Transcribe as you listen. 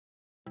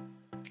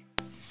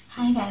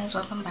Hi guys,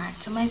 welcome back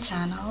to my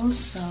channel.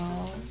 So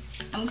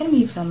I'm gonna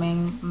be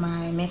filming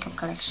my makeup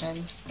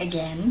collection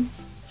again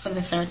for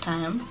the third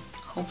time.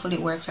 Hopefully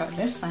it works out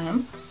this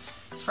time.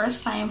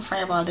 First time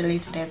Fireball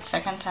deleted it,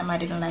 second time I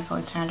didn't like how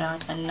it turned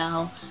out, and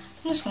now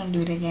I'm just gonna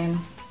do it again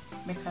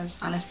because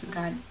honest to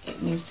God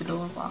it needs to do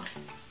over.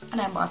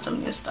 And I bought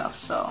some new stuff,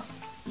 so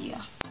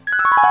yeah.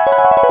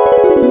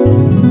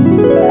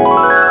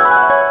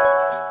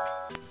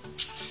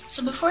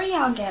 So before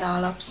y'all get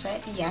all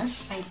upset,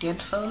 yes, I did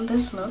film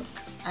this look.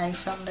 I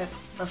filmed it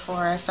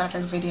before I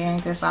started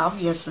videoing this,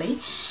 obviously.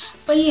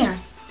 But yeah,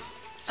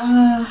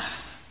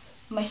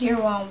 my hair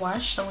won't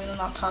wash, so we will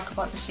not talk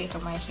about the state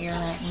of my hair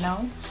right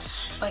now.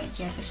 But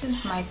yeah, this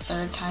is my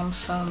third time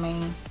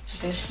filming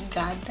this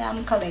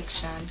goddamn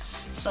collection.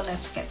 So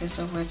let's get this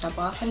over with. I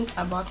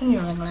bought a new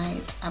ring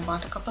light. I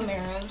bought a couple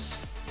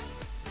mirrors.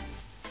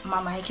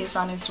 My mic is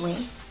on its way.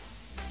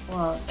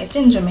 Well, it's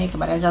in Jamaica,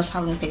 but I just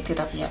haven't picked it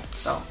up yet,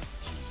 so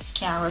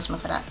can't roast me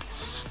for that.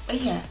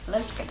 But yeah,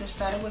 let's get this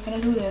started. We're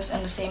gonna do this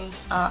in the same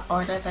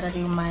order that I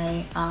do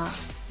my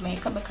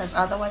makeup, because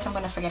otherwise I'm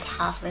gonna forget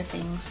half the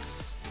things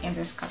in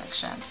this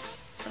collection.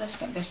 So let's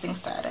get this thing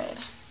started.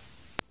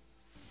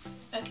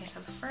 Okay, so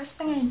the first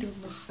thing I do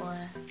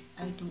before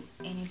I do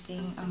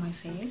anything on my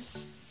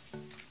face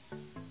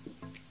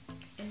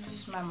is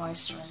use my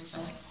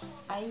moisturizer.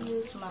 I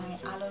use my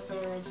aloe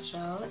vera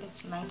gel.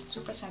 It's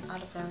 92%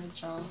 aloe vera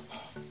gel,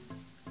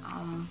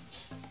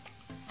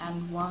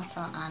 and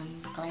water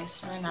and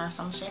glycerin or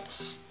some shit.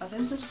 But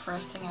this is the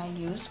first thing I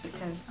use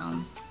because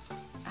I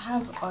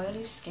have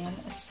oily skin,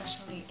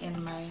 especially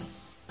in my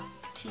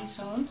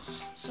T-zone.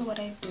 So what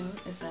I do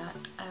is that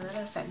I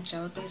realize that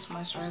gel-based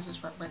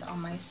moisturizers work better on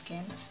my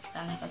skin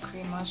than like a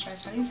cream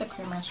moisturizer. I use a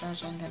cream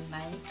moisturizer in the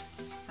night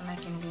and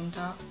like in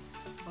winter,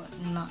 but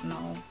not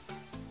now.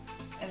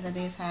 In the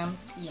daytime,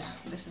 yeah,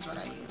 this is what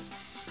I use.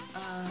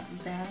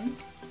 Then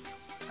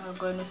I'll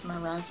go in with my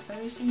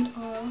raspberry seed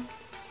oil.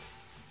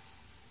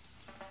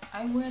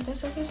 I wear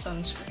this as a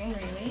sunscreen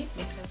really,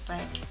 because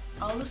like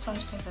all the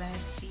sunscreens that I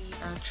see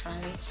or try,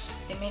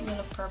 they make me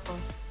look purple.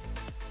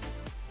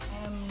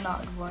 I am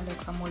not bothered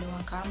from Willy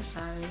Wonka, I'm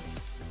sorry.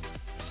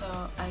 So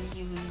I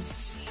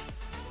use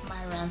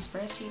my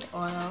raspberry seed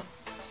oil,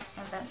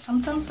 and then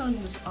sometimes I'll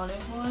use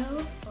olive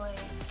oil, like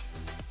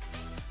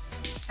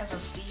as a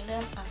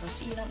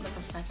sealant,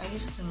 because like I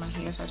use it in my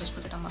hair, so I just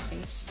put it on my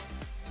face.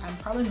 I'm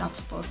probably not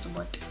supposed to,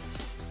 but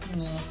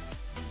yeah.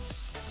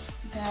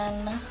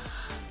 Then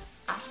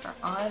after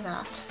all of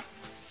that,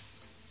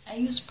 I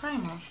use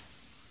primer.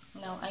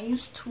 Now I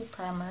use two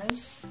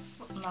primers,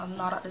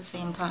 not at the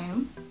same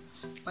time,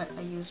 but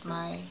I use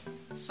my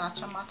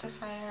Sacha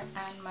mattifier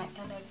and my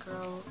LA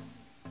Girl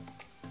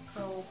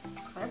Pro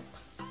Prep.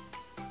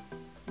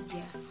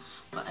 Yeah,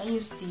 but I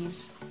use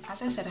these.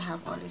 As I said, I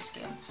have oily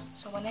skin,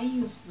 so when I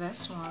use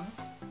this one,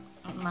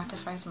 it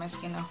mattifies my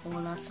skin a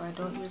whole lot. So I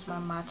don't use my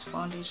matte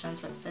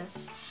foundations with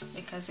this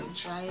because it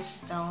dries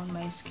down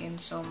my skin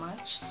so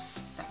much.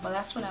 But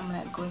that's when I'm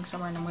like going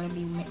somewhere and I'm going to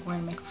be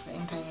wearing makeup for the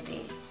entire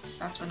day.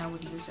 That's when I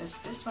would use this.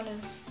 This one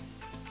is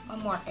a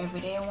more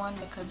everyday one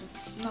because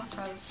it's not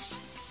as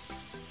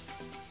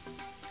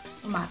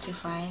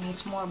mattifying,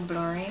 it's more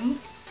blurring,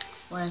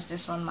 whereas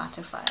this one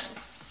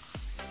mattifies.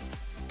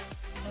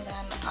 And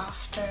then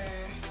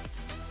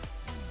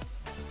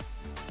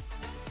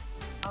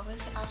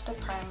obviously after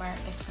primer,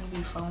 it's going to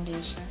be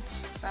foundation.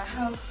 So I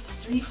have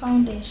 3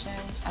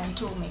 foundations and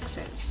 2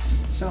 mixes.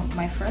 So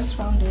my first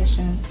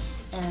foundation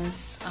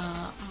is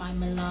my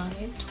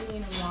Milani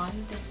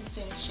 2-in-1. This is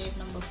in shade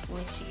number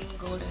 14,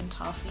 Golden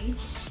Toffee.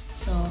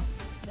 So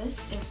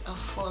this is a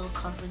full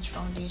coverage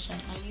foundation.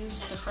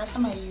 The first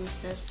time I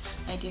used this,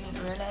 I didn't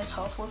realize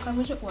how full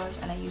coverage it was,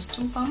 and I used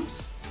 2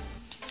 pumps.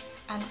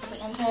 And for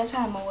the entire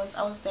time, I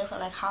was there for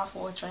like half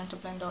an hour trying to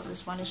blend out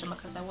this foundation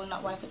because I will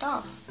not wipe it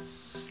off.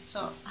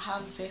 So I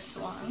have this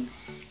one,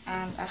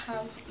 and I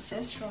have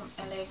this from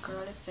LA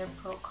Girl. It's their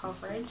Pro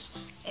Coverage.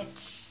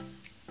 It's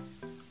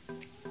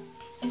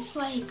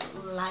like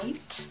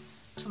light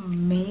to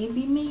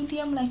maybe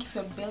medium. Like if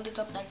you build it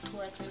up like 2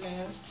 or 3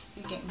 layers,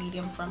 you get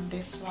medium from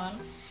this one.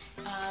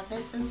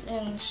 This is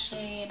in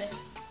shade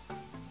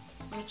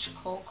Rich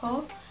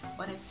Cocoa,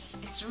 but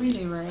it's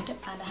really red,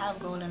 and I have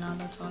golden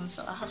undertones,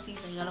 so I have to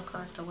use a yellow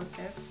corrector with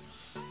this.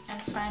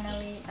 And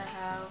finally, I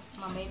have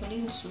my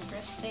Maybelline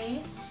Super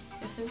Stay.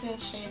 This is in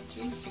shade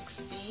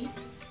 360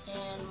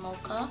 in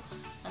Mocha,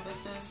 and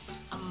this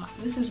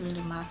is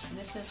really matte.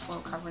 This is full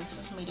coverage. This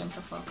is medium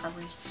to full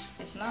coverage.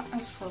 It's not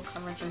as full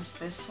coverage as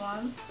this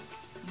one,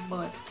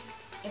 but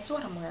it's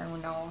what I'm wearing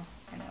now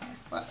anyway.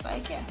 But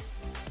like yeah,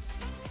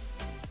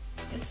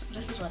 this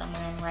is what I'm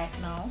wearing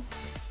right now.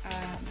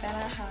 Then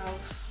I have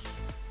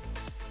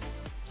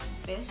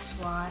this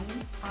one.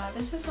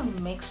 This is a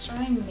mixture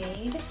I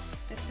made.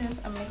 This is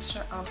a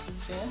mixture of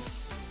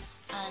this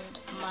and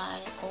my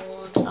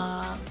old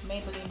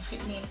Maybelline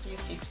Fit Me in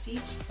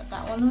 360, but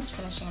that one was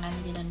finishing and I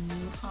needed a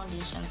new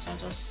foundation, so I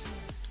just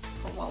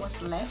put what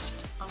was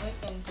left of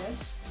it in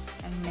this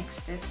and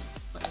mixed it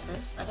with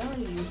this. I don't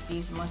really use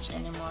these much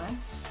anymore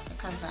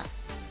because I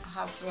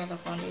have 3 other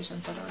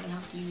foundations, so I don't really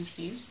have to use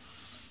these.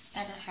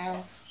 And I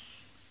have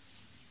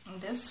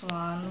this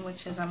one,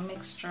 which is a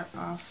mixture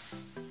of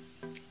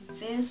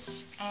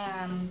this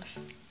and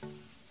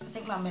I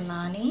think my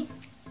Milani.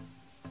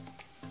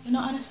 You know,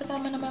 honestly, I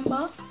don't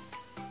remember.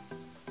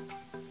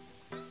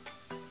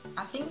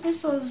 I think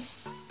this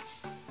was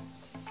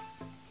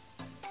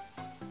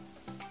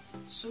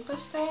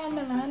Superstay and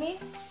Milani.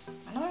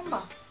 I don't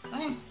remember.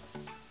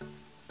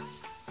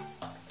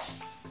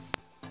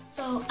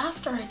 So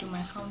after I do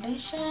my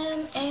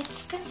foundation,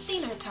 it's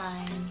concealer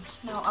time.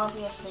 Now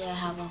obviously I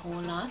have a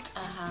whole lot.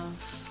 I have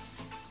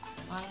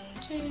 1,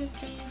 2,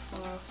 3, 4,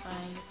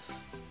 5,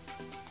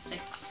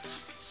 6,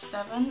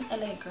 7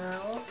 LA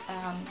Girl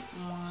and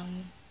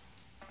 1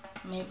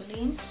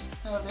 Maybelline.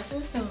 Now this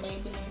is the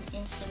Maybelline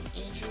Instant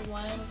Age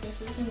Rewind.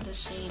 This is in the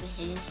shade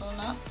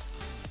Hazelnut.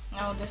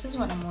 Now this is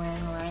what I'm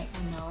wearing right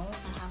now.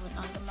 I have it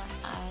under my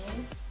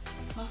eye,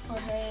 my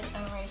forehead,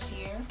 and right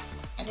here.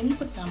 I didn't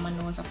put it on my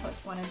nose, I put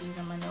one of these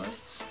on my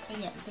nose. But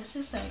yeah, this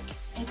is like,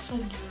 it's a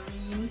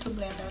dream to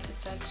blend out.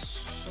 It's like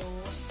so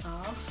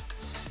soft.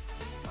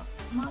 Well,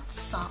 not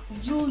soft,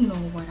 you'll know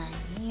what I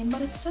mean,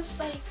 but it's just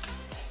like,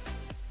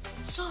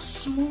 it's so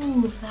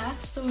smooth.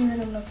 That's the word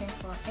I'm looking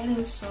for. It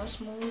is so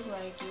smooth,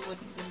 like you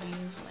wouldn't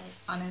believe, like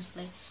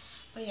honestly.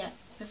 But yeah,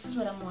 this is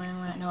what I'm wearing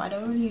right now. I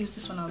don't really use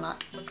this one a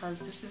lot because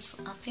this is,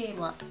 I paid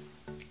what?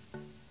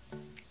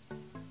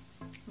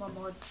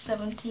 About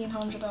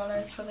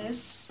 $1,700 for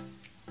this.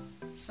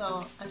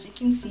 So as you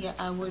can see,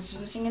 I was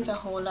using it a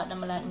whole lot. I'm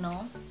like,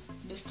 no,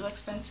 this is too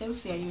expensive.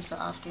 Yeah, I use so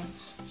often.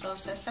 So it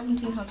says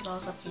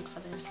 $1,700 I paid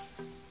for this.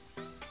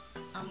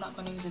 I'm not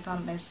going to use it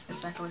unless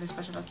it's like a really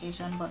special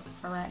occasion, but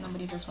for right now,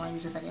 nobody just want to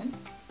use it again.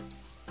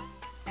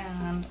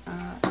 And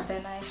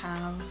then I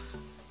have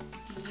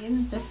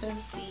these. This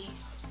is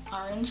the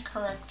orange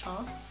corrector.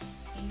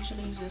 I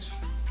usually use this,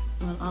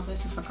 well,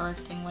 obviously for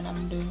correcting when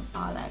I'm doing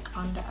all like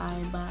under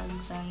eye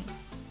bags and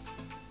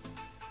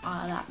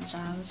all that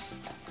jazz.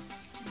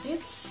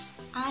 This,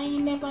 I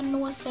never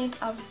know a set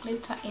of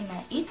glitter in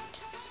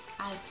it.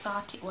 I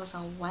thought it was a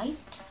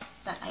white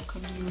that I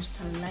could use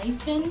to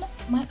lighten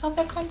my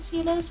other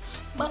concealers,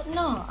 but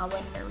no,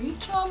 when I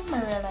reach home,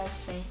 I realized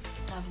say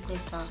it have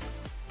glitter,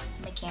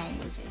 I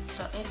can't use it.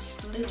 So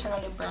it's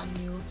literally brand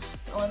new.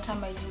 The only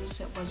time I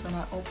used it was when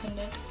I opened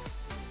it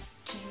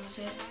to use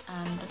it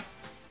and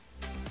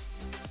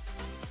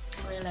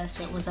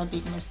realized it was a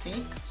big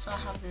mistake. So I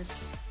have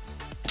this.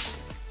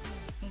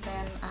 And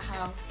then I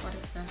have, what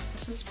is this?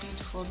 This is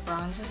Beautiful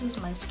Bronze. This is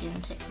my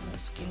skin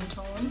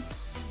tone.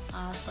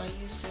 So I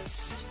use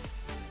this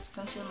to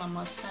conceal my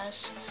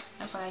mustache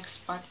and for like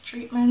spot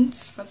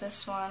treatments for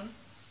this one.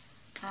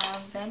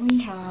 And then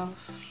we have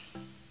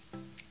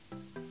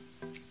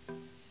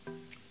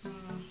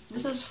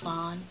this is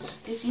Fawn.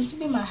 This used to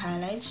be my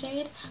highlight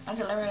shade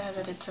until I realized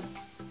that it's a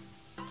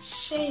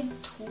shade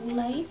too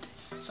light,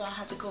 so I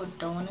had to go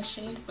down a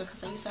shade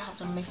because I used to have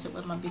to mix it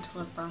with my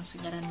Beautiful Bronze to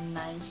get a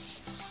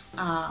nice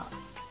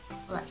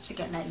like to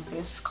get like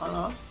this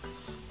color.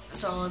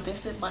 So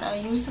this is, but I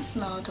use this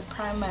now to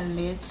prime my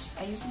lids.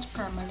 I use it to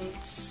prime my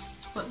lids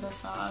to put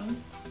this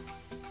on.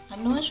 I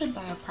know I should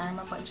buy a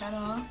primer, but you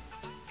know,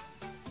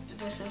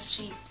 this is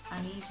cheap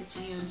and easy to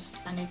use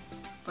and it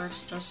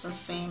works just the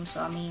same.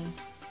 So I mean,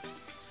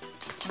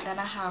 and then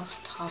I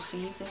have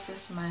Toffee. This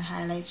is my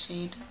highlight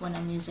shade when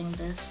I'm using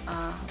this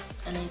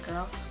LA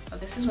Girl. But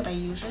this is what I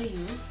usually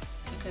use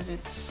because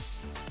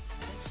it's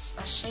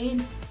a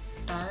shade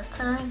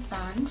darker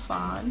than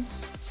Fawn.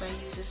 So I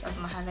use this as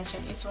my highlight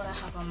shade. It's what I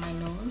have on my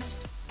nose.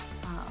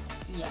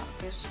 Yeah,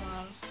 this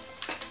one.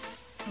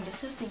 And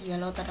this is the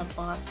yellow that I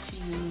bought to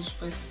use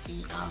with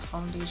the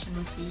foundation,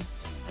 with the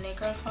LA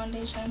Girl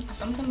foundation. I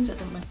sometimes use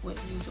it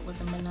with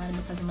the Milani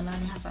because the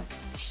Milani has a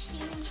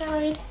tinge of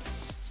red.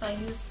 So I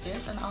use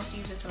this and I also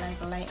use it to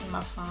like lighten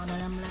my fawn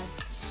when I'm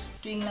like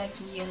doing like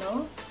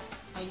yellow.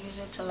 I use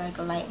it to like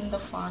lighten the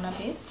fawn a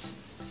bit.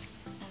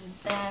 And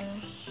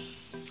then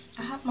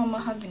I have my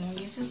Mahogany.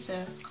 I use this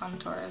to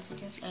contour. As you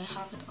can see, I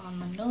have it on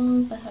my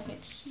nose, I have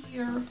it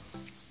here,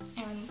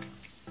 and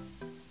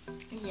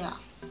yeah,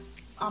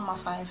 on my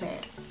 5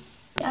 head.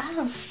 I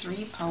have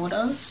 3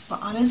 powders, but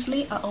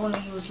honestly I only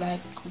use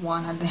like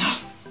 1 of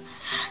them.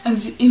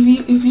 As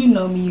if you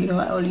know me, you know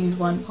I only use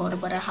 1 powder,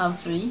 but I have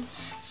 3.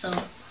 So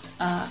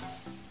let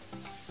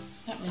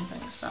me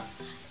bring this up.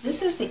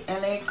 This is the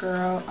LA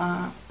Girl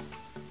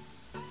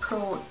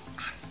Pro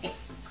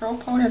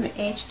powder, the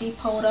HD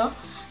powder.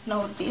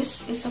 Now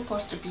this is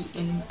supposed to be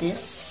in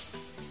this,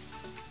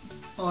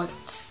 but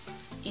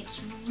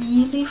it's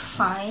really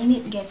fine.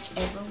 It gets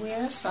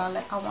everywhere, so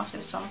I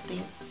wanted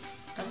something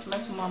that's a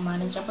little more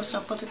manageable, so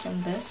I put it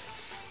in this.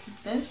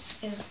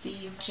 This is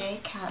the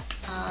J-Cat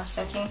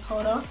setting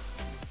powder.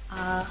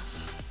 I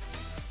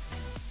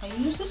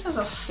use this as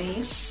a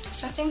face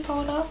setting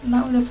powder,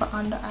 not really for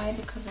under eye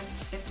because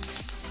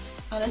it's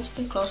a little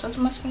bit closer to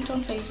my skin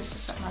tone, so I use this to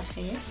set my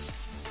face.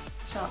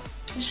 So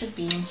this should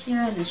be in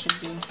here and this should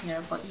be in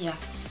here, but yeah,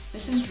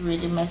 this is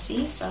really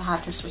messy, so I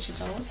had to switch it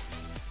out.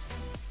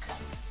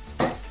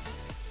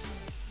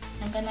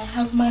 And And then I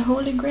have my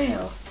holy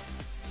grail,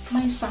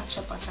 my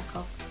Sacha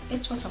Buttercup.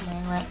 It's what I'm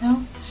wearing right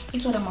now.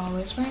 It's what I'm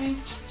always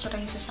wearing. It's what I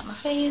use to set my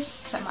face,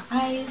 set my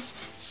eyes,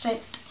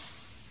 set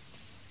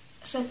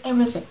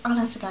everything.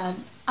 Honest to God,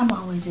 I'm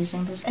always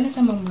using this.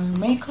 Anytime I'm wearing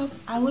makeup,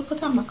 I will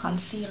put on my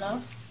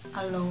concealer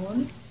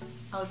alone.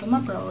 I'll do my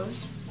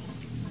brows.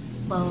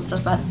 Well,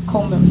 just like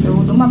comb them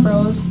through, do my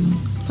brows,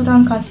 put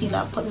on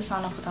concealer, put this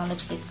on, and put on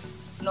lipstick.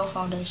 No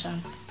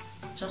foundation.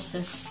 Just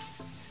this.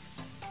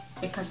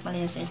 Because I'm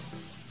lazy.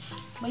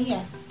 But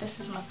yeah, this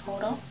is my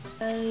photo.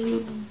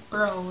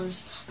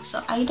 Brows.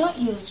 So I don't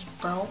use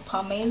brow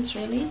pomades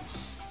really,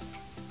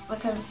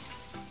 because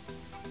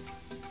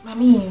I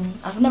mean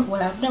I've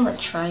never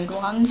tried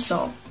one,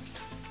 so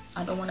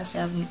I don't want to say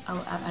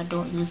I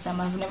don't use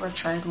them. I've never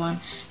tried one.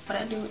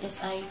 What I do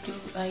is I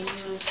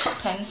use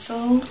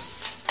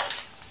pencils.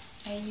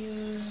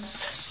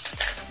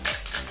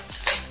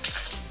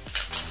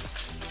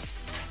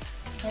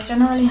 I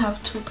generally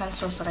have two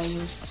pencils that I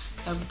use.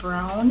 A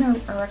brown, a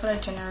regular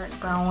generic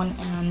brown,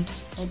 and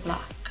a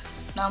black.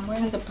 Now I'm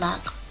wearing the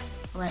black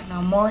right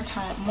now. Most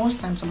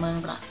times I'm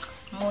wearing black.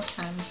 Most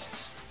times.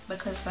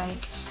 Because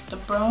like the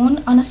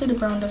brown, honestly the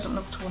brown doesn't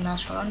look too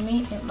natural on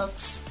me. It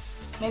looks,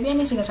 maybe I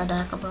need to get a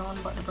darker brown,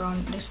 but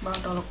this brown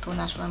don't look too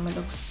natural on me. It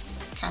looks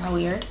kind of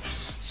weird.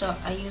 So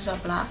I use a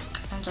black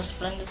and just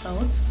blend it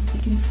out, as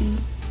you can see.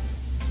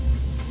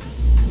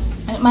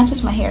 And it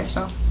matches my hair,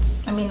 so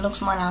I mean it looks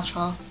more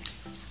natural.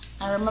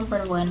 I remember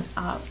when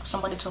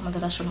somebody told me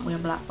that I shouldn't wear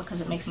black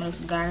because it makes me look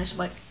garish,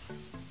 but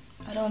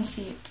I don't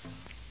see it.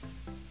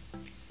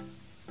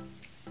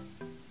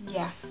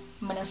 Yeah,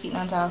 I'm gonna see it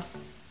now.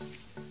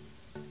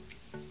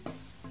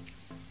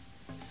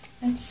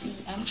 Let's see,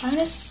 I'm trying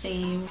to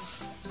save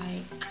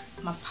like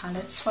my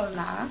palettes for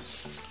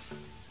last,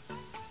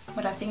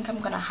 but I think I'm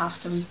gonna have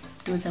to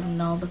do them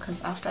now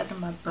because after I do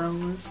my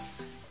brows,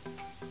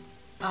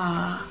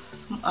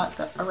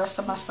 the rest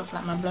of my stuff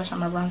like my blush and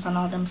my bronze and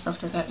all them stuff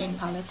that are in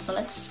palettes. So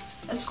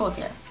let's go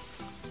there.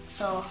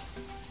 So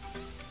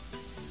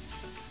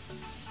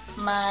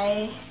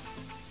my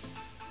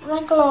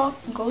regular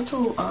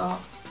go-to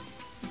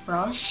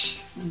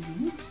blush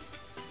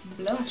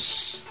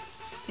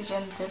is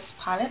in this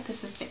palette.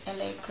 This is the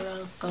LA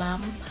Girl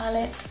Glam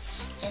palette.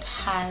 It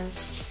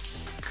has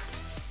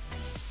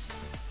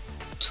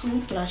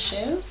two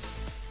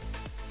blushes,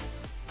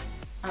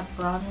 a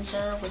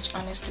bronzer, which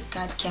honest to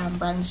God can't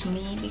bronze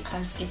me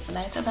because it's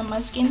lighter than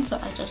my skin, so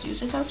I just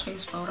use it as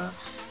face powder,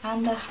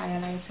 and a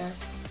highlighter.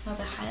 Now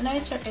the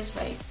highlighter is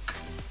like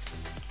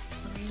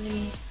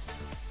really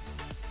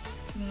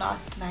not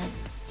like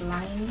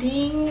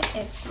blinding,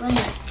 it's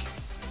like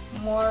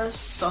more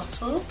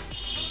subtle.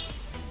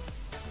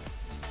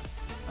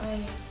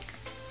 Like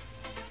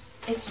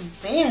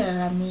it's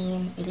there, I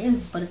mean it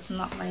is, but it's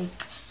not like,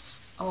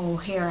 oh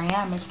here I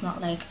am. It's not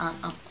like a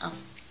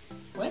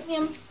what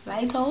name?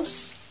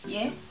 Lighthouse,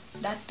 yeah,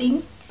 that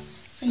thing.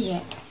 So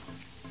yeah,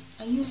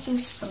 I use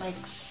this for like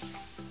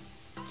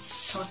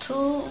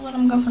subtle. What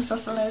I'm going for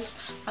subtle is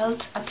I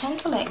tend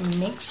to like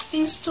mix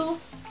these two.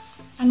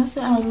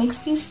 Honestly, I'll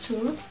mix these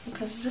two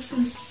because this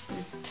is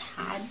a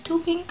tad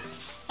too pink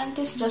and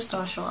this just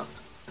don't show up.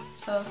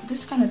 So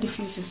this kind of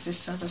diffuses this,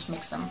 so I'll just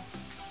mix them.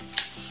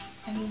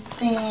 And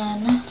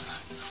then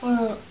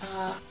for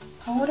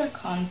powder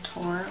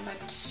contour,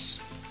 let's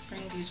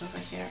bring these over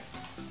here.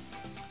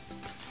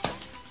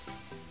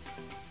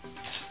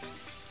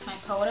 My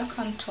powder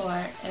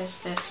contour is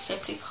the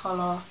City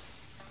Color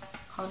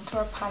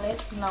contour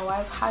palette. Now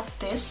I've had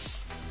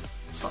this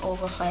for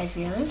over 5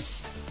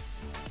 years.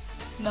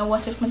 Now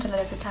what if mental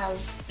that it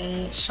has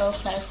a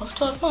shelf life of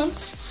 12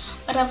 months?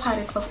 But I've had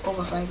it for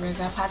over 5 years.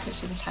 I've had this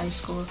since high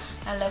school.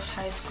 I left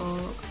high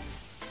school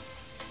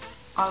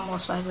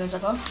almost 5 years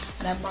ago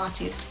and I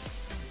bought it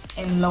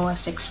in lower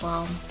 6th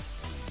form.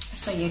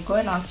 So yeah,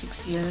 going on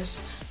 6 years.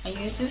 I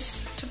use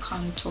this to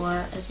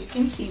contour. As you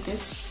can see,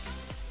 this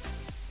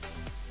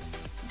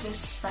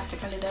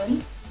practically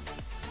done.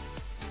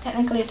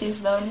 Technically it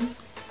is done,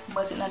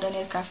 but it's not done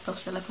yet because stuff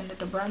still left in the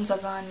bronzer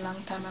gone.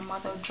 Long time my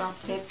mother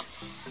dropped it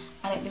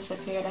and it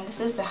disappeared. And this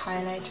is the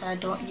highlighter. I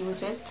don't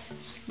use it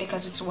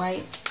because it's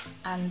white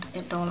and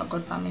it don't look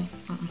good for me.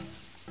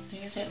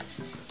 Use it.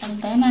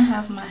 And then I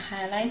have my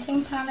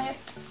highlighting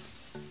palette.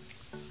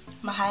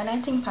 My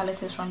highlighting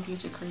palette is from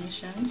Beauty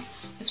Creations.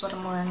 It's what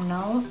I'm wearing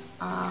now.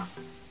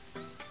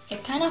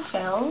 It kind of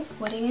fell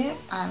with it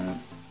and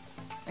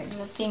like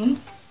the thing,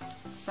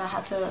 so I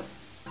had to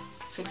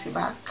fix it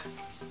back.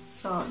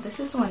 So this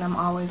is what I'm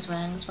always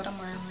wearing. It's what I'm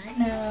wearing right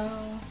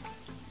now.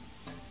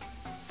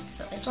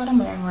 So it's what I'm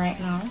wearing right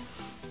now.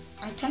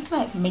 I tend to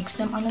like mix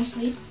them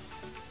honestly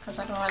because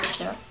I don't really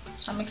care.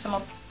 So I mix them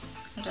up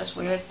and just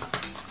wear it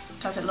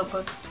because it look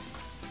good.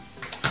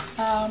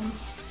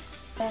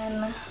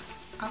 Then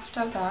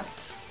after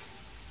that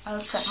I'll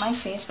set my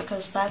face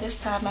because by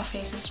this time my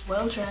face is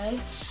well dry,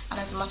 and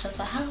as much as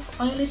I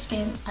have oily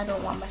skin, I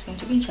don't want my skin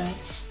to be dry.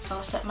 So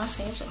I'll set my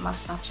face with my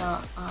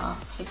Sacha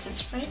Fix It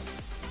Spray.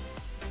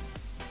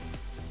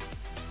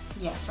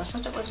 Yes, I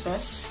set it with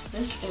this.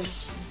 This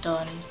is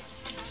done.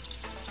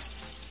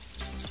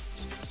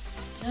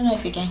 I don't know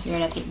if you can hear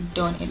that it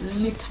done. It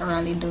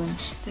literally done.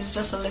 There's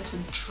just a little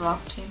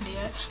drops in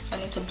there, so I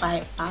need to buy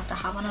it back. I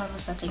have another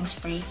setting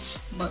spray,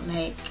 but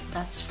like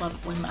that's what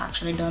when I'm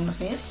actually done with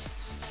this.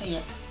 So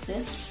yeah,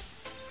 this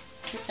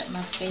is at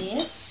my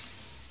face,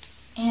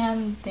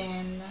 and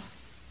then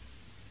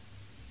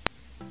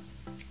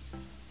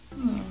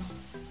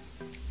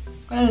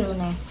what do I do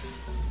next?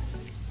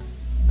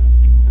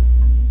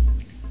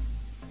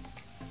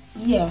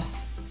 Yeah,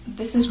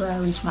 this is where I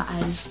reach my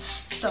eyes.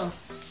 So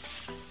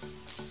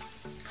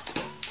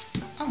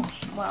oh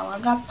wow, I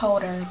got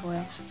powder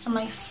everywhere. So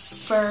my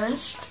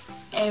first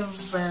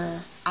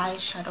ever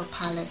eyeshadow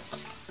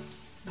palette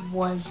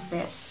was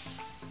this,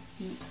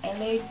 the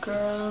LA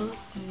Girl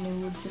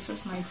Nudes. This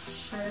was my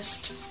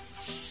first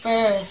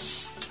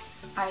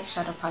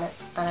eyeshadow palette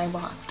that I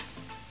bought.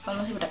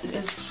 Honestly, but it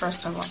is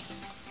first of all.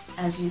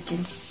 As you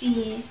can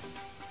see,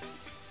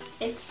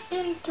 it's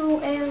been through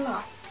a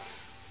lot.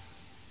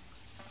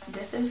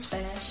 This is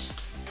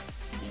finished.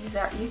 These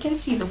are, you can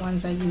see the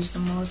ones I use the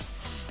most.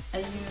 I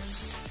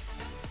use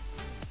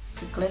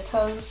the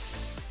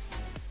glitters,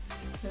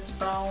 this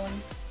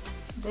brown.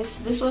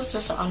 This was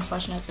just an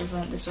unfortunate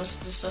event. This was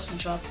just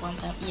dropped one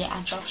time. Yeah,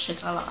 I drop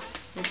shit a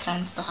lot. It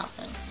tends to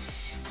happen.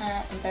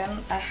 And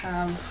then I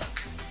have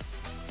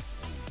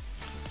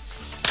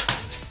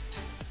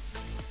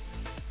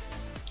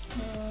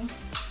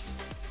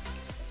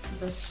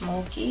the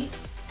smoky.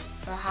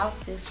 So I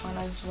have this one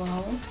as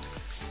well.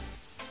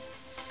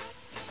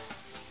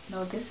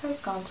 Now this has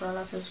gone through a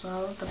lot as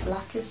well. The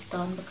black is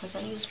done because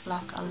I use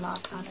black a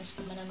lot,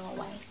 honestly. I don't know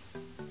why,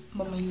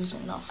 but I use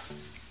it enough.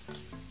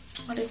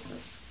 What is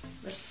this?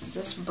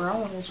 This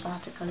brown is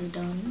practically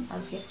done.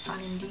 I've hit pan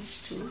in these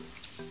two.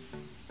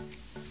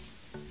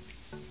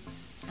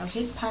 I've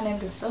hit pan in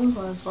the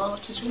silver as well,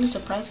 which is really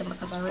surprising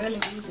because I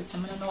rarely use it. So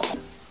I don't know.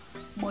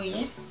 But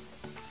yeah.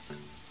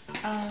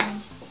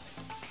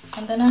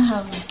 And then I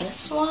have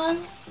this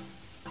one.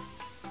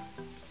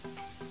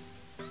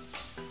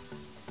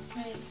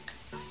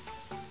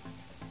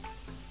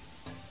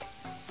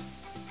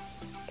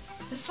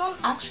 This one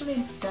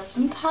actually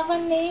doesn't have a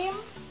name.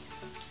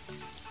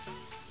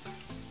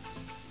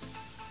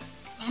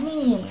 I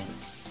mean,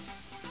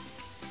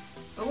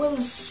 it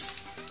was,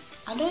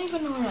 I don't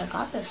even know where I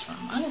got this from,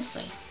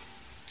 honestly.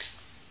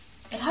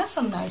 It has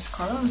some nice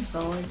colors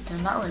though. They're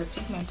not really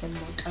pigmented,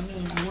 but I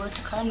mean, I wore it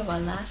to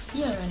Carnival last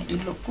year and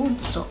it looked good,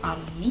 so I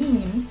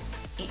mean,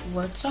 it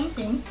worth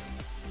something.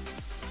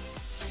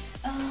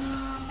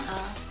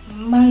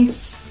 My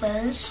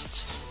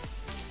first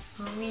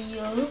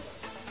real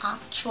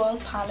actual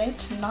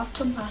palette, not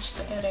to bash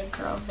the LA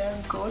Girl,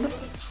 they're good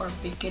for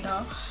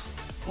beginner.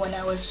 When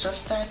I was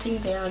just starting,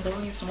 they are the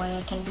reason why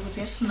I can do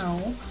this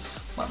now.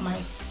 But my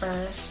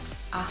first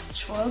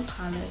actual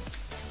palette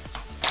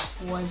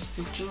was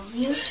the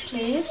Juvia's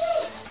Place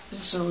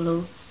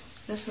Zulu.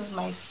 This was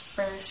my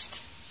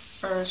first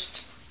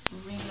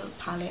real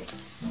palette.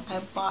 I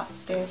bought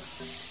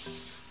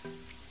this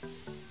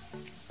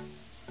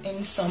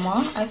in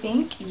summer, I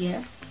think,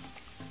 yeah.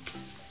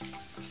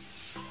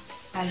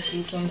 As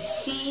you can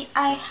see,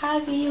 I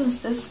have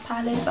used this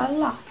palette a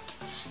lot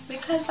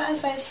because,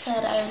 as I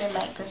said, I really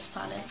like this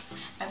palette.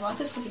 I bought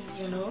it for the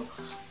yellow,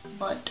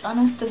 but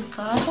honest to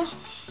God,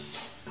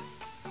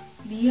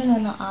 the yellow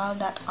not all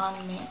that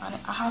on me, and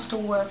I have to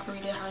work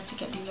really hard to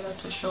get the yellow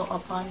to show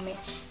up on me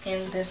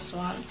in this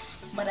one.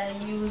 But I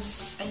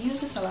use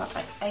it a lot.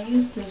 I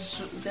use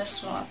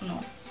this one.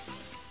 No,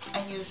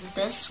 I use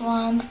this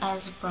one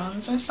as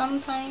bronzer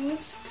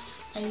sometimes.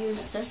 I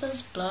use this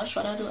as blush.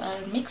 What I do,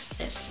 I mix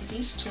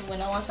these two when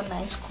I want a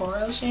nice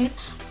coral shade.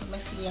 I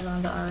mix the yellow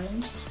and the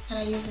orange, and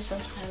I use this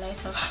as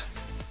highlighter.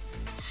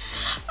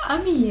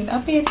 I mean,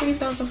 I paid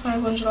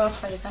 $3,500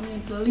 for it. I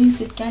mean, the least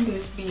it can do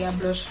is be a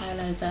blush,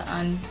 highlighter,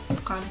 and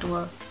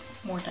contour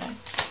more time.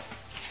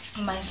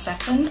 My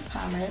second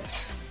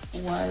palette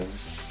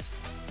was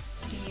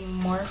the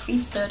Morphe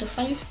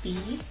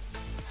 35B.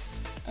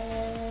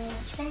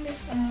 Let's bring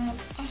this up.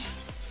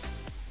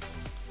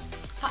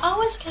 I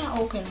always can't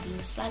open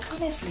these, like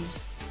honestly.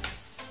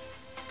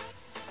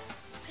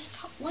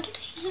 Like, what did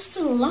I use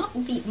to lock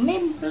the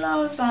mid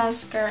blouse and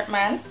skirt,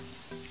 man?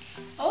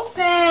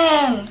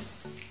 Open!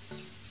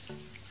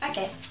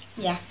 Okay,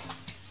 yeah.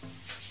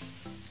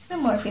 The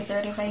Morphe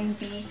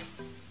 35B.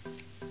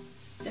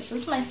 This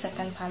was my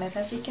second palette.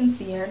 As you can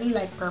see, I really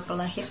like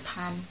purple. I hit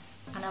pan,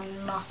 and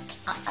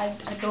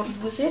I don't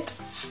use it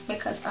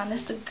because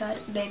honest to God,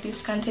 they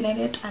discontinued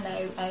it, and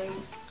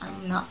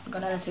I'm not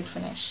gonna let it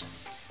finish.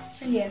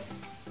 So yeah,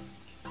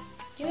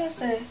 I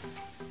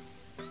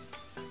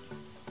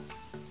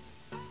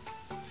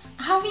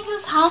haven't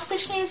used half the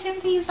shades in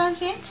these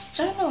as yet.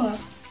 Do you know?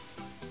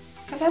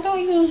 Cause I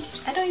don't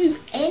use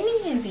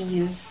any of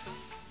these.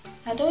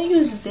 I don't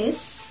use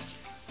this.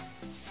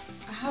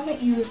 I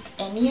haven't used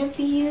any of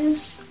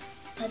these.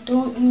 I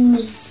don't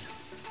use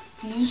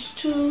these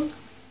two.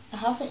 I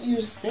haven't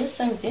used this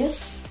or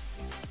this.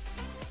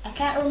 I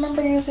can't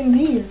remember using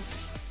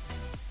these.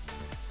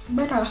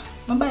 Brother,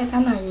 maybe I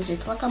cannot use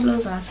it. What a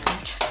blouse and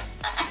skirt.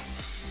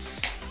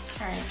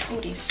 Alright,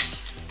 do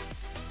this.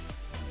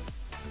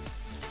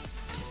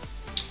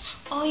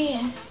 Oh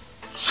yeah.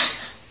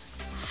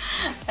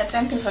 I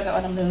tend to forget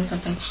when I'm doing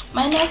something.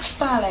 My next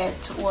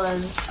palette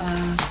was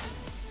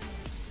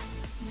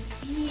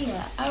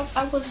yeah,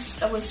 I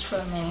was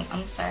filming.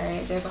 I'm sorry.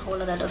 There's a whole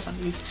lot of those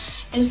of these.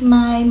 It's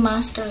my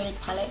Masquerade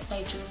palette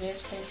by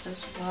Juvia's Place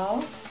as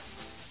well.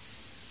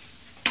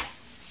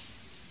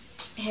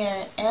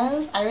 Here it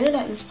is. I really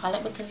like this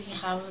palette because you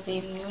have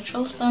the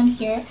neutrals down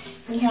here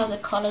and you have the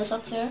colors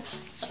up here,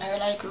 so I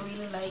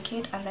really like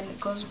it, and then it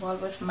goes well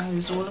with my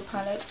Zulu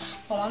palette.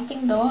 But one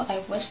thing though, I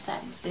wish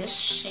that this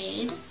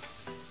shade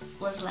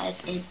was like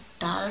a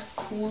dark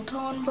cool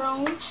tone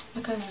brown,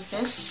 because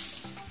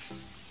this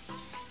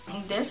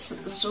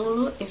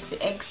Zulu is the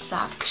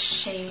exact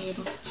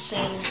same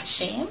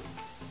shade.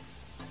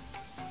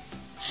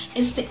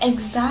 It's the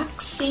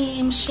exact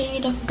same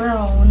shade of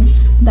brown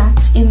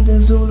that's in the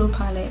Zulu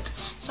palette.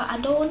 So I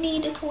don't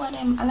need it for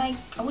them. I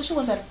wish it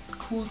was a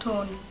cool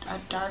tone, a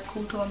dark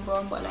cool tone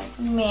brown, but like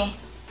meh.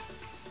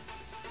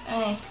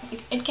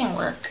 It can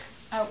work.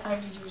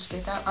 I've used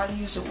it. I'll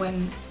use it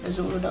when the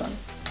Zulu done.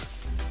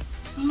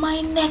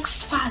 My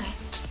next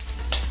palette,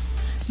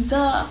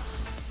 the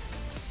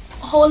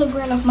holy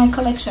grail of my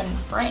collection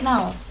right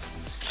now,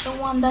 the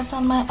one that's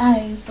on my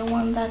eyes, the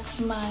one that's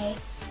my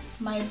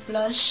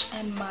blush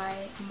and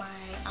my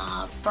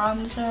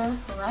bronzer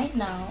right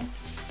now,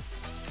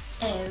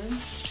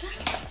 is,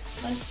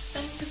 let's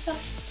bring this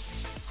up,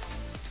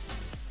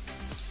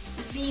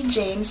 the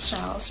James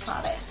Charles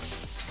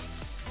palette.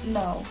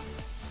 No,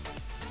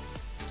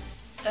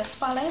 this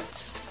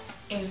palette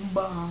is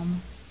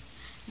bomb.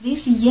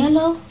 This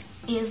yellow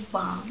is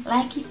bomb.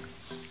 Like,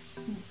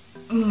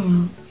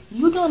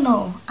 you don't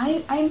know.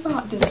 I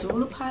bought the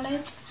Zulu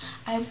palette.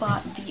 I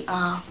bought the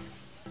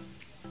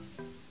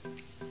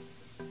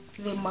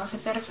Morphe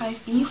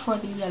 35E for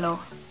the yellow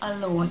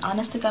alone.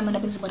 Honestly, I'm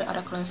not busy about the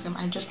other colors.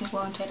 I just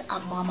wanted a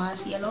bomb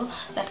ass yellow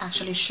that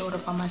actually showed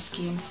up on my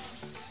skin.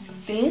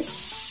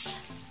 This,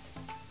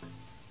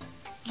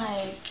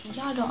 like,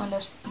 y'all don't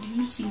understand. Do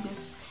you see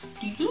this?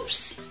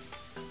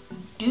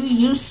 Do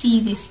you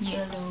see this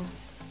yellow?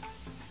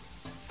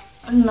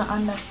 I don't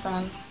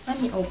understand.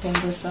 Let me open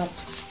this up.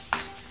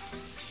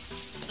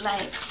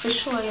 Like, for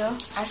sure, yeah,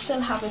 I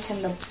still have it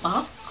in the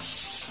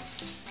box.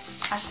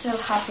 I still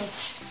have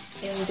it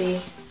in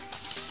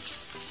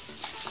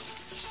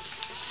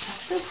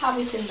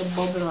the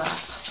bubble wrap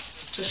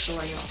to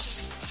show you.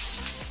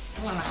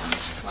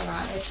 Hold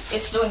on,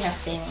 it's doing a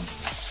thing.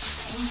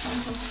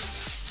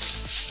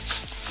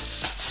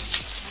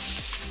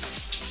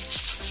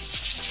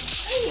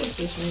 Why is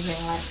this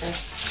moving like this?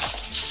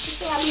 You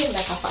think I'm being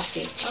like a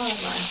fussy? Oh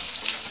man.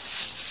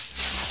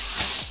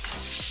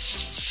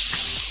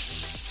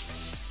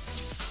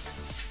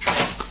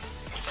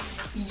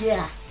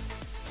 Yeah,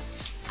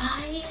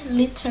 I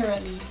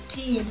literally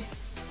paid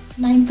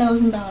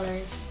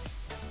 $9,000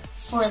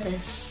 for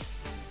this.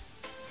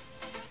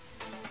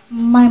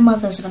 My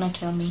mother's gonna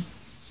kill me.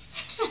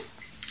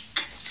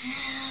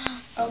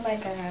 Oh my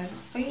god.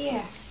 But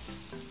yeah,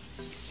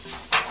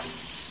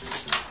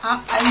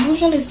 I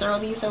usually throw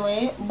these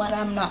away, but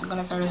I'm not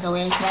gonna throw this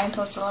away. 9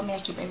 total of me, I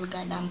keep every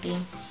goddamn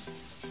thing.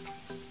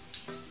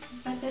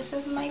 But this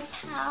is my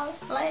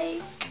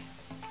palette.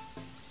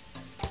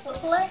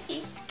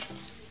 Like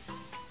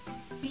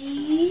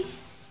B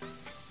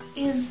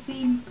is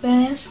the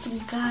best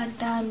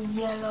goddamn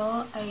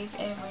yellow I've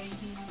ever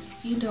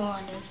used. You don't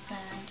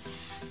understand.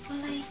 But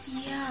like,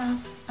 yeah,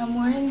 I'm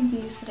wearing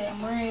these today.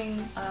 I'm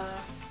wearing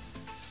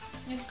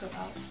let's go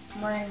out.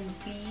 I'm wearing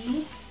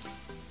B,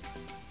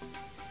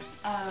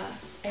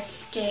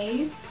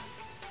 Escape,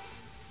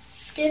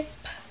 Skip.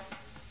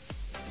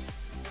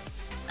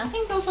 I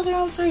think those are the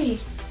only 3.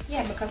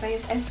 Yeah, because I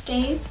use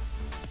Escape,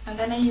 and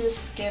then I use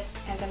Skip,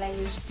 and then I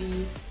use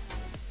B.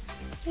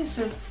 Yeah,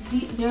 so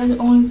they're the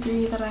only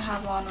 3 that I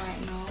have on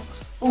right now.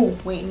 Oh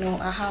wait, no,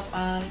 I have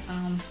on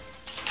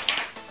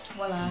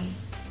hold on.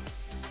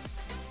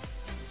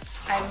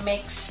 I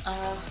mix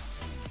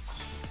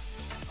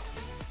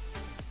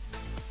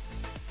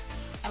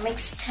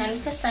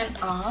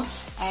 10%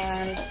 off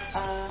and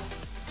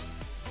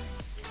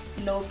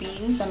no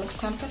beans. I mix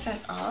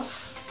 10%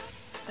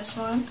 off this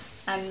one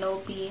and no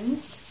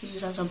beans to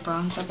use as a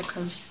bronzer,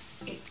 because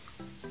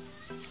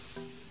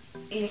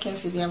you can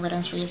see the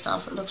evidence for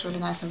yourself. It looks really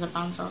nice as a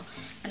bronzer.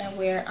 And I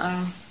wear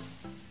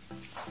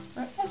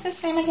what's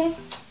this name again?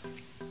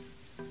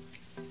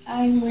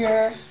 I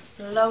wear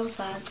Love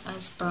That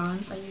as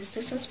bronze. I use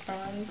this as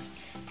bronze.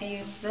 I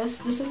use this.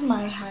 This is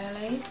my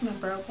highlight, my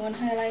brow bone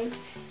highlight.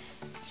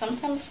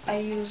 Sometimes I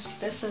use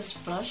this as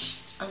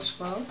blush as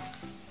well.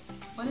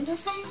 What did I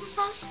say I use this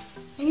as?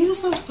 I use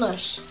this as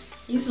blush.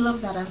 I use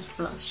Love That as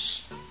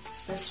blush.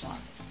 It's this one.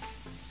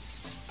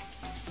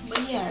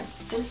 But yeah,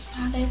 this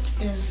palette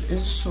is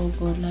so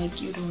good,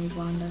 like you don't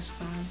even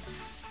understand.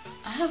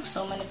 I have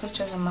so many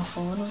pictures on my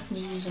phone with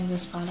me using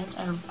this palette.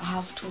 I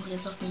have 2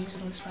 videos of me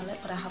using this palette,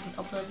 but I haven't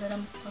uploaded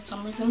them for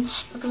some reason,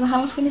 because I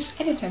haven't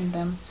finished editing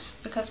them,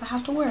 because I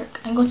have to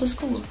work and go to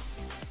school.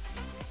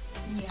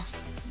 Yeah,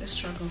 the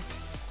struggle.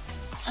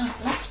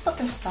 Let's put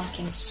this back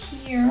in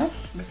here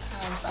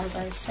because, as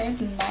I said,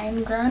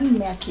 9 grand,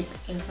 may I keep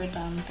every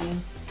damn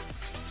thing.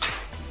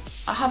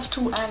 I have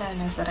 2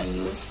 eyeliners that I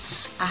use.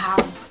 I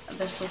have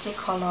the City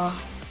Color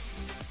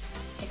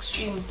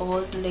Extreme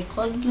Bold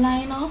Liquid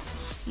Liner.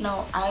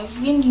 Now,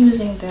 I've been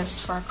using this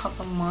for a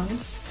couple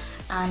months,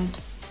 and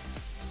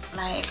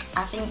like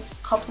I think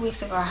a couple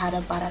weeks ago I had a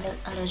bad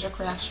allergic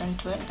reaction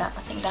to it. I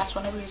think that's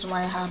one of the reasons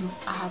why I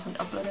haven't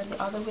uploaded the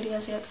other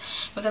videos yet,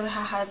 because I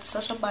had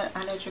such a bad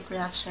allergic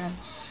reaction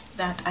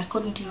that I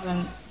couldn't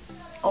even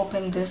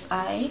open this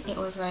eye. It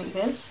was like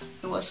this.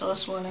 It was so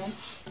swollen.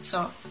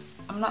 So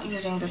I'm not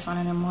using this one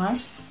anymore.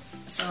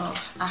 So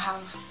I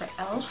have the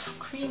e.l.f.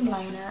 cream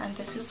liner, and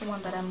this is the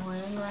one that I'm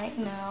wearing right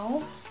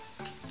now.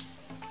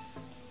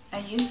 I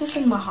use this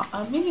in my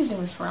I've been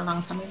using this for a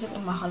long time. I used it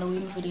in my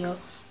Halloween video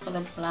for the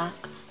black.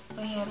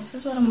 But yeah, this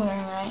is what I'm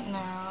wearing right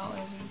now.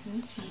 As you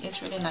can see,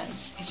 it's really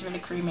nice. It's really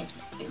creamy.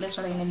 It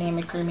literally in the name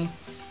it creamy.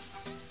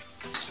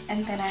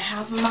 And then I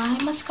have my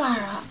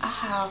mascara. I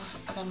have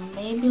the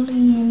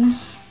Maybelline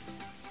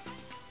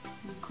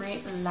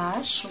Great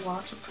Lash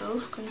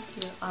Waterproof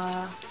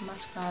Concealer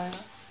Mascara.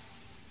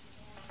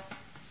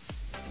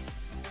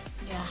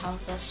 Yeah, I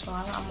have this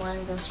one. I'm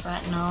wearing this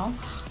right now.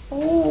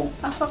 Oh,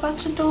 I forgot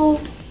to do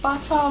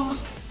bottom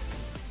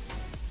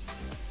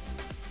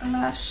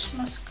lash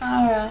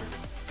mascara.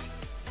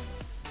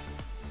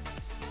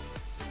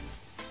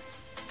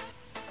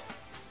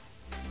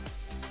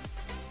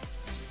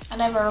 I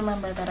never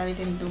remember that I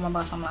didn't do my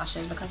bottom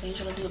lashes because I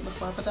usually do it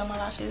before I put on my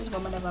lashes,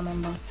 but I never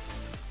remember.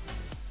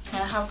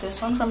 And I have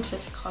this one from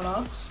City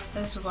Color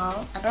as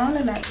well. I don't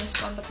really like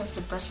this one because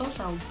the bristles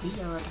are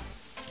weird.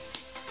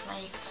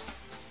 Like,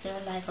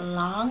 they're like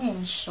long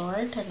and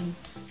short, and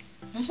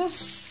it's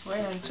just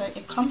weird. So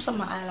it clumps up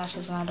my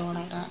eyelashes, and I don't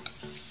like that.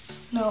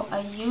 No,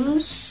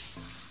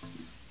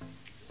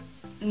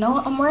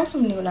 I'm wearing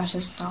some new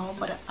lashes now,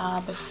 but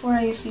before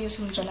I used to use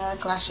some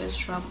generic lashes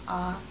from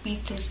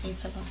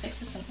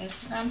BPlace876. It's an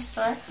Instagram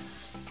store.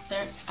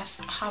 I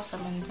have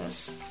them in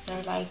this.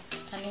 They're like,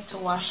 I need to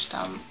wash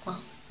them. Well,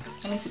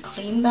 I need to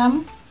clean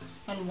them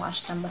and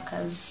wash them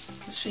because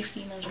it's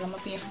 $15. I'm gonna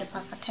pay for the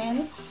pack of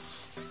 10.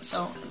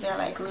 So they're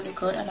like really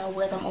good, and I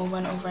wear them over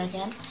and over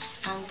again.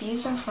 And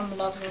these are from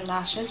Lovely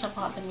Lashes. I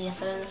bought them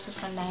yesterday. This is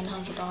for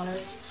 $900.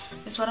 This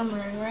is what I'm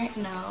wearing right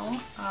now.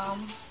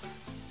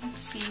 Let's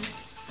see.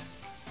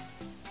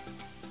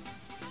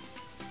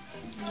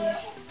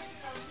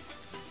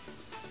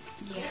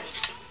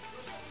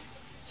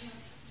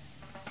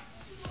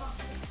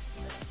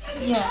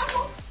 Yeah,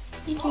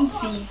 you can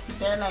see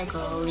they're like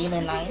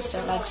really nice.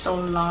 They're like so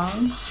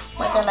long,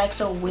 but they're like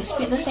so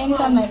wispy at the same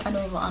time. Like, I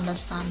don't even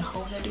understand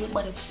how they do it,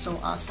 but it's so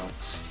awesome.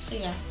 So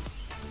yeah,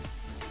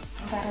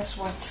 that is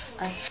what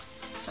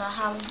so I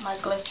have my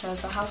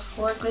glitters. I have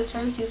 4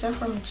 glitters. These are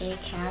from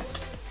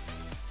JCat.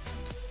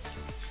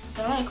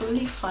 They're like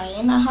really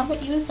fine. I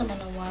haven't used them in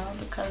a while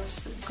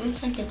because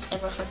glitter gets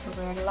ever freaking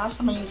weird. The last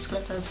time I used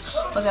glitters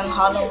was on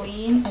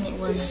Halloween, and it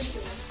was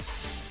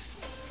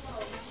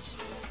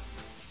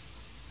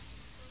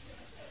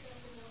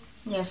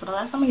so the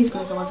last time I used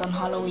glitter was on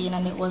Halloween,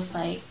 and it was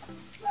like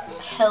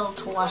hell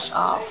to wash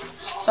off.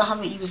 So I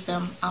haven't used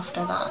them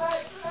after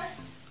that.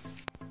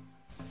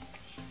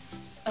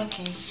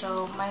 Okay,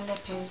 so my lip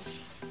is,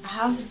 I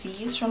have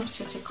these from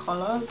City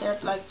Color. They're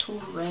like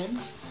 2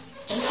 reds.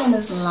 This one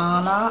is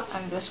Lana,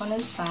 and this one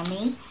is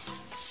Sammy.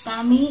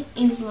 Sammy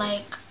is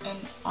like an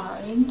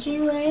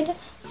orangey red,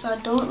 so I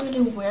don't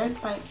really wear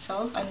it by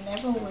itself. I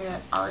never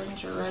wear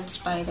orangey reds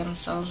by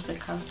themselves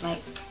because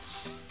like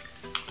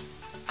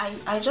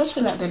I just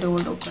feel like they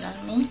don't look good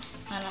on me.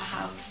 And I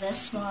have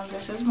this one.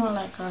 This is more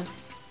like a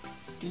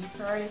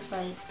deeper. It's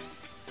like,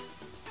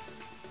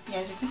 yeah,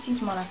 as you can see,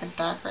 it's more like a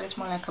dark red. It's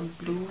more like a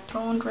blue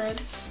toned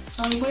red.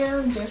 So I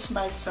wear this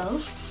by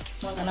itself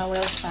more than I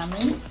wear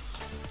Sammy.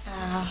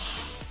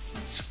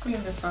 Let's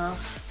clean this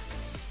off.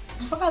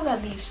 I forgot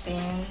that these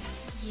stain.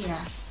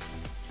 Yeah.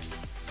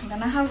 And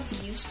then I have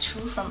these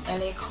 2 from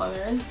LA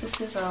Colors.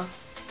 This is a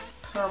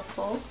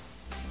purple.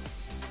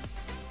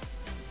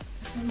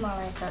 This is more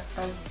like a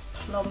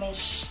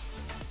plumish,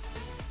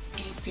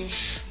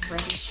 deepish,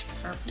 reddish,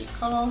 purpley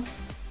color.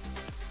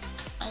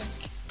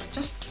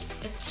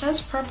 It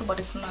says purple, but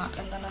it's not.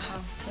 And then I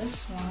have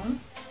this one.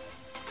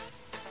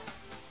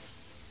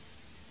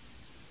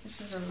 This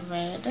is a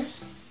red.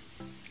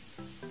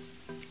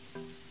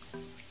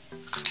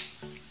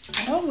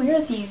 I don't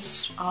wear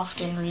these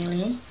often,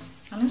 really.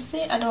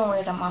 Honestly, I don't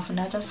wear them often.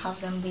 I just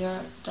have them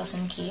there just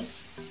in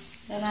case.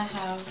 Then I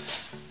have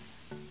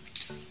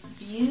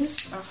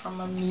these are from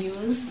a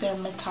Muse. They're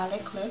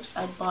metallic lips.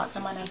 I bought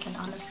them, and I can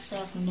honestly say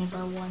I've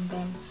never worn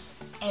them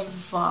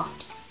ever.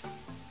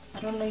 I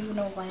don't even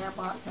know why I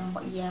bought them,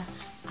 but yeah,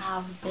 I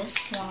have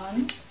this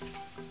one.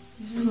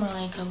 This is more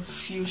like a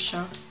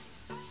fuchsia.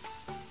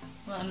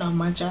 Well, no,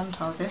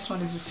 magenta. This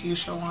one is a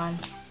fuchsia one.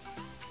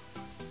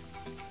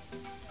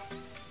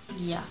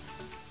 Yeah.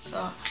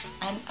 So,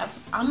 I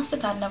honestly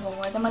God never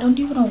wore them. I don't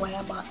even know why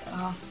I bought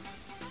them.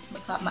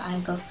 Got my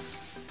angle.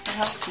 I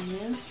have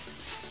these.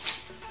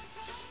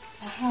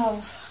 I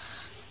have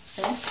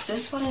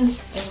this one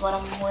is what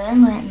I'm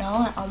wearing right now.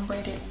 I ombre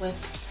it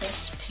with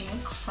this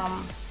pink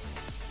from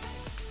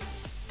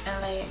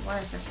LA.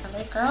 Where is this?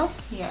 LA Girl?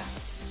 Yeah,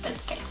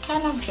 it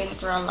kind of been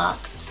through a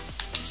lot,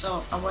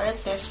 so I wear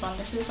this one.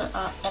 This is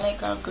a LA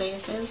Girl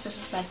glazes. This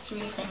is like 3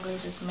 different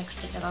glazes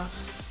mixed together,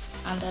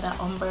 and then I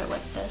ombre it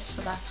with this,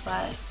 so that's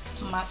why,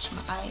 to match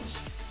my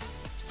eyes.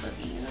 So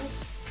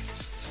these.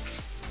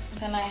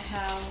 Then I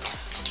have,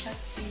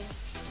 let's see,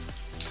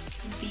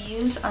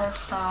 these are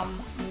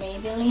from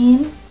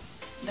Maybelline.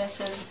 This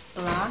is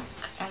black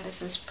and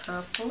this is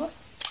purple.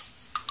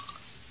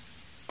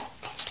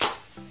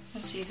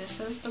 Let's see, this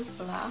is the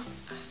black.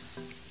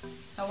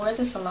 I wear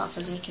this a lot,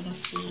 as you can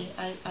see.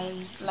 I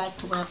like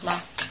to wear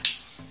black.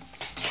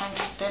 And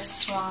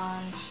this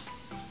one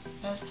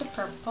is the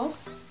purple.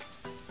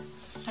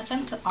 I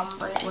tend to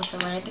ombre it with the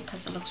red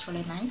because it looks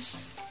really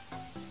nice.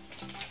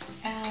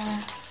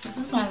 This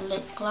is my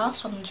lip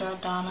gloss from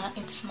Jordana.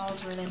 It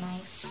smells really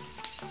nice.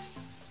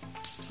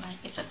 Like,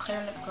 it's a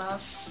clear lip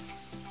gloss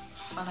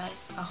for like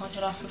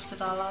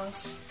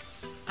 $150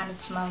 and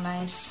it smells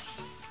nice.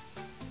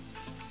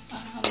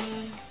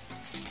 Then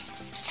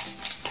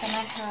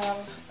I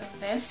have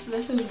this.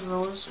 This is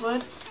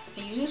Rosewood. I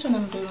use this when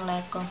I'm doing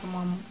like going for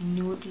more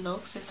nude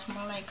looks. It's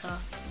more like a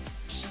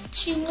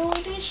peachy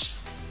nude-ish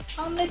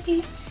on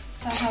lippy.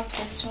 So I have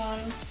this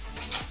one.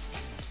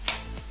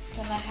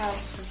 Then I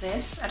have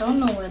this. I don't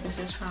know where this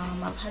is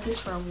from. I've had this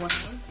for a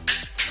while.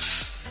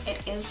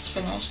 It is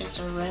finished. It's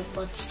a red,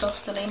 but stuff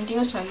still in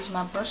there, so I use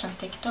my brush and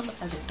take it up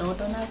because it don't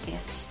have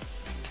yet.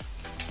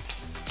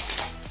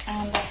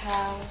 And I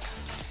have,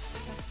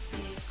 let's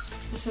see,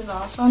 this is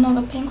also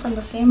another pink from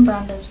the same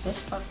brand as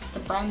this, but the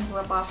brand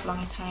rub off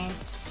long time.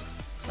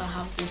 So I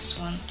have this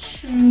one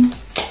too.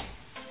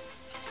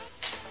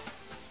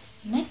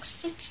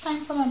 Next, it's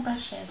time for my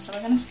brushes. So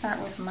we're gonna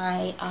start with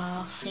my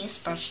face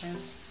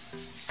brushes.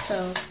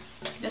 So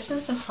this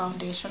is the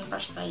foundation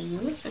brush that I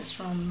use. It's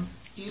from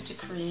Beauty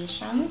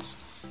Creations.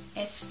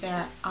 It's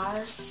their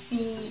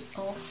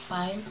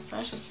RC05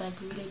 brush. It's like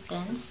really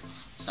dense.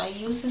 So I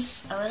use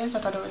this. I realized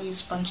that I don't really use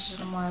sponges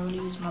anymore. I really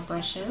use my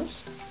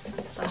brushes.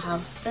 So I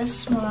have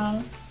this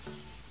one.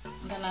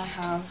 Then I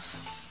have,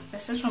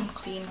 this is from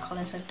Clean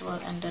Colors, a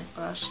dual-ended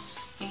brush.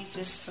 I use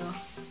this to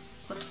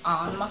put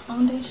on my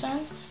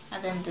foundation,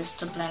 and then this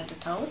to blend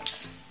it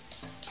out.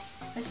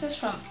 This is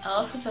from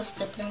e.l.f. It's a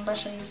stippling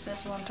brush. I use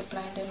this one to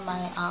blend in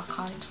my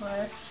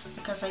contour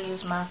because I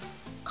use my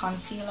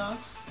concealer.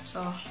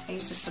 So I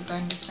use this to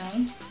blend this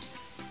in.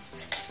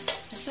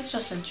 This is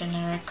just a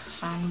generic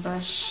fan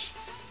brush.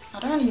 I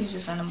don't really use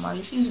this anymore. I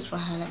used to use it for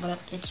highlight, but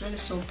it's really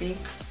so big.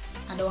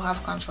 I don't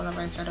have control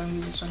over it, so I don't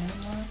use this one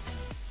anymore.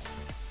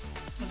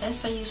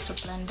 This I used to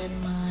blend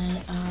in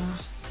my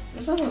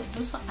this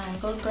is an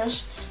angled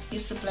brush. I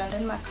used to blend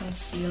in my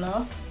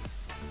concealer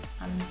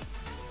and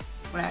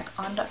like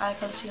under eye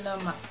concealer,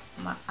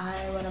 my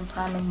eye when I'm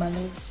priming my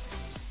lids.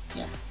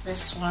 Yeah,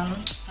 this one.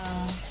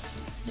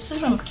 This is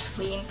from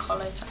Clean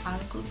Color. It's an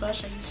angled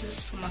brush. I use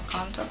this for my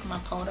contour, for my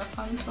powder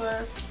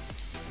contour.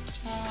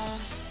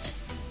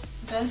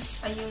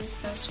 This, I use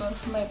this one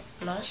for my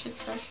blush.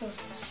 It's just a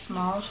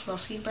small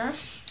fluffy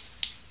brush.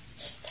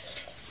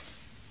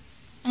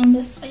 And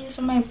this I use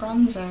for my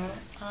bronzer.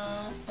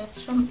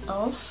 It's from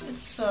e.l.f.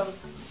 It's a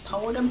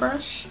powder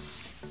brush,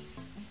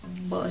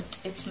 but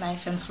it's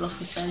nice and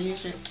fluffy, so I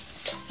use it.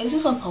 I use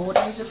it for powder,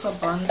 I use it for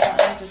bronzer,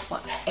 I use it for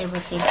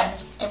everything.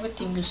 And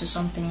everything uses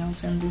something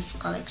else in this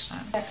collection.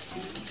 Let's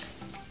see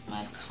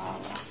my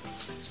color.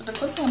 So the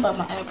good thing about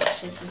my eye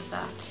brushes is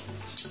that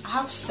I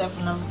have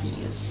 7 of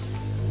these.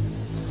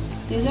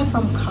 These are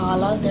from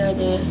Kala. They're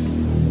the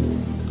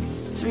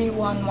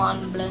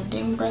 311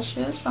 blending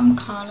brushes from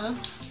Kala.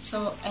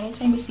 So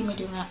anytime you see me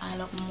doing an eye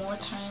look more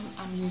time,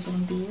 I'm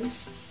using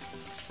these.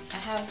 I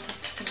have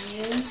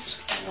these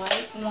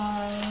white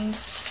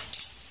ones.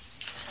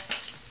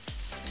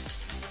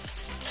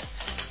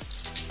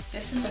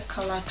 This is a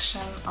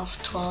collection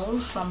of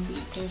 12 from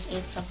Beatplace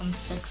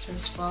 876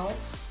 as well.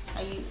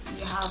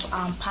 You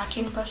have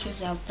packing brushes,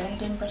 you have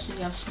blending brushes,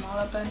 you have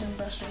smaller blending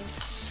brushes,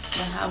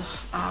 you have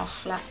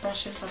flat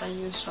brushes that I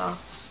use for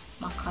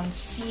my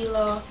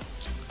concealer.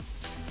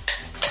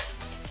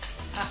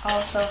 I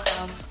also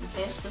have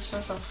this. This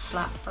was a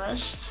flat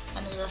brush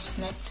and I just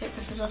snipped it.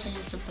 This is what I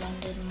use to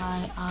blend in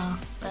my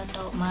blend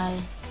out my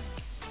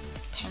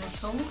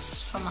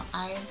pencils for my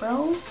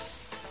eyebrows.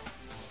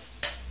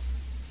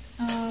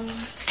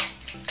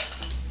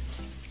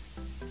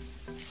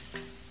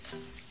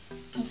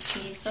 Let's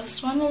see,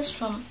 this one is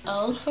from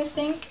e.l.f. I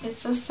think.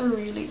 It's just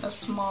a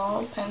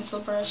small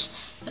pencil brush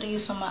that I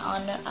use for my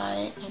under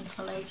eye and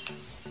for like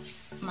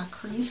my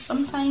crease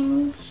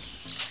sometimes.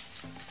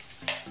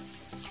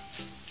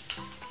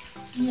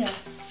 Yeah,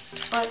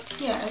 but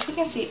yeah, as you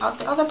can see,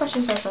 the other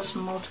brushes are just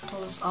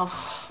multiples of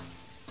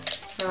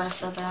the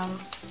rest of them.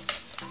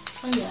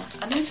 So yeah,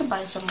 I need to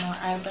buy some more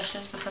eye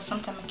brushes because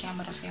sometimes I can,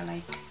 but I feel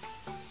like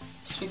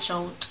switch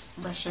out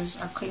brushes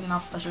or clean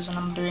off brushes when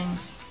I'm doing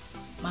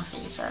my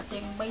face or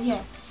thing. But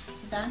yeah,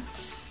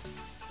 that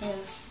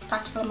is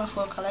practically my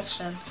full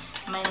collection.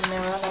 My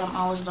mirror that I'm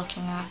always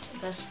looking at,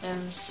 this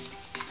is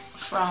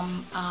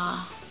from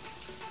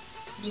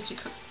Beauty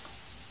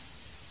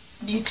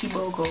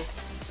Bogo.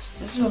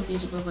 This is from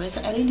Beauty Bogo. It's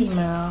an LED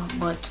mirror,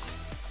 but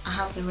I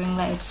have the ring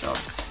light, so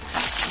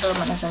that don't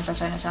make no sense of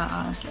trying to tell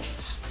honestly.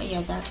 But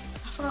yeah, that.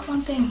 I forgot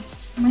one thing.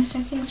 My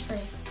setting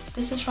spray.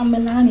 This is from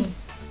Milani.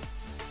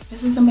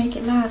 This is the Make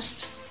It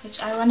Last,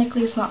 which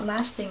ironically is not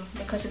lasting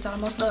because it's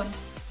almost done.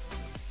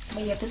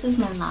 But yeah, this is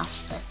my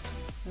last step.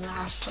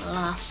 Last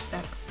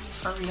step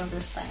for real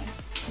this time.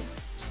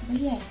 But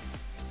yeah.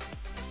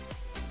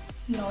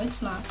 No,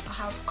 it's not. I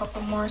have a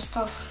couple more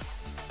stuff.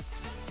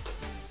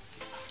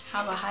 I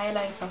have a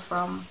highlighter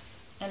from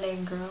LA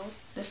Girl.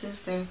 This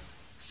is the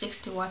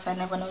 60 watt. I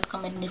never know it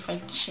come in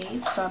different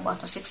shades, so I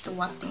bought a 60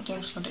 watt thinking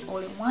it was the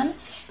only one.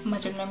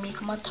 Imagine when me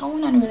come to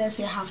town and realize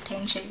I have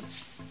 10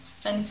 shades,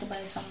 so I need to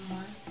buy some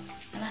more.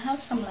 And I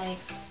have some like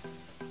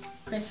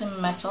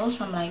prism metals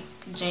from like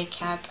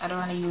J-Cat. I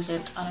don't really use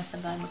it honestly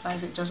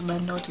because it just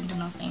blend out into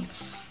nothing.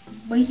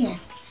 But yeah,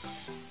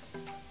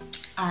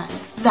 alright,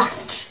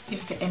 that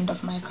is the end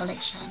of my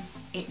collection.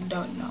 It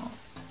don't know.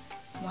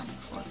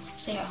 Wonderful.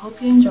 So yeah, I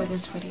hope you enjoyed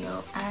this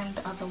video and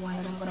the other one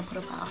that I'm gonna put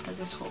up after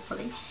this,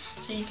 hopefully.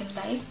 So you can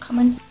like,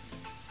 comment,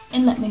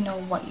 and let me know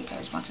what you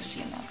guys want to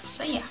see next.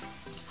 So yeah,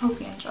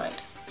 hope you enjoyed.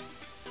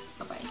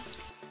 Bye bye.